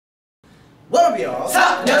워너비요.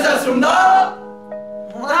 안녕하세요, 아스트로입니다.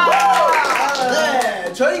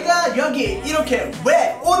 네, 저희가 여기 이렇게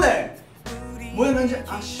왜 오늘 모였는지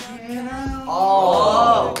아시나요?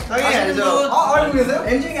 당연히 알죠. 알고 계세요?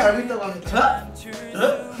 MJ가 알고 있다고 합니다.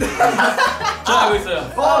 저 알고 있어요.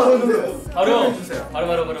 바로 바로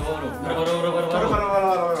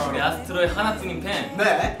우리 아스트로의 하나뿐인 팬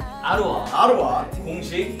네, 아로하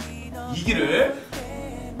공식 2기를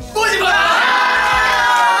꼬집어라!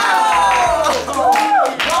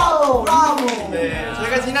 네,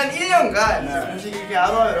 저희가 지난 1년간 공식 이렇게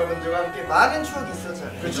아로하 여러분들과 함께 많은 추억이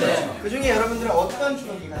있었잖아요. 그렇죠. 네. 그 중에 여러분들은 어떤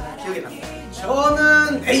추억이 가장 기억에 남나요?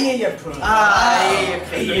 저는 AAF.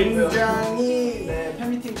 AAF. 굉장히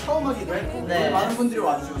팬미팅 처음 하기도 했고 네. 많은 분들이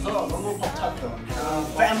와주셔서 너무 벅찼던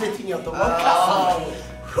팬미팅이었던 것 같아요.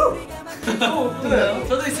 또요?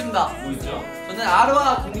 저도 있습니다. 뭐 있죠? 저는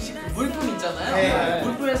아로하 공식 그 물품 있잖아요. 네.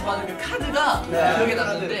 물품에서 받은 그 카드가 네. 기억에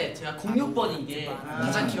남는데 제가 06번인 게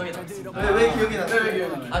가장 기억에 남습니다. 왜 기억이 나요?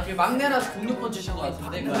 아, 그 막내라서 06번 주신 것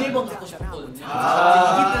같은데 01번 갖고 싶었거든요.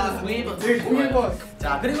 아. 이기 때는 01번. 네, 01번.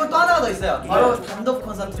 자, 그리고 또 하나가 더 있어요. 바로 단독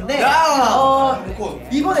콘서트인데 곧.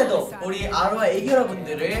 이번에도 우리 아로하 애기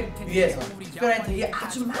여러분들을 위해서 특별한 혜택이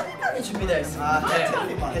아주 많이 준비되어 있습니다.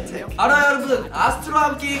 혜택. 아로하 여러분, 아스트로와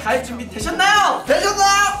함께 갈 준비 되셨나요?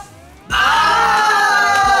 되셨나요?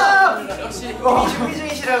 역시 준비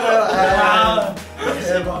중이시라고요.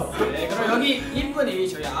 대박. 네, 그럼 여기 이분이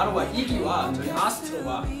저희 아로하 2기와 저희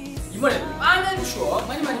아스트로와 이번에도 많은 추억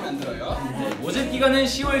많이 만들어요. 네, 모집 기간은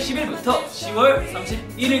 10월 10일부터 10월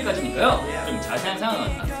 31일까지니까요. 좀 자세한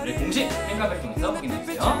상황은 아스트로의 공식 팬카페를 통해서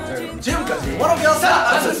확인해주세요. 지금까지 워너비였습니다.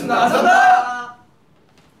 아스트로였습니다. 감사합니다.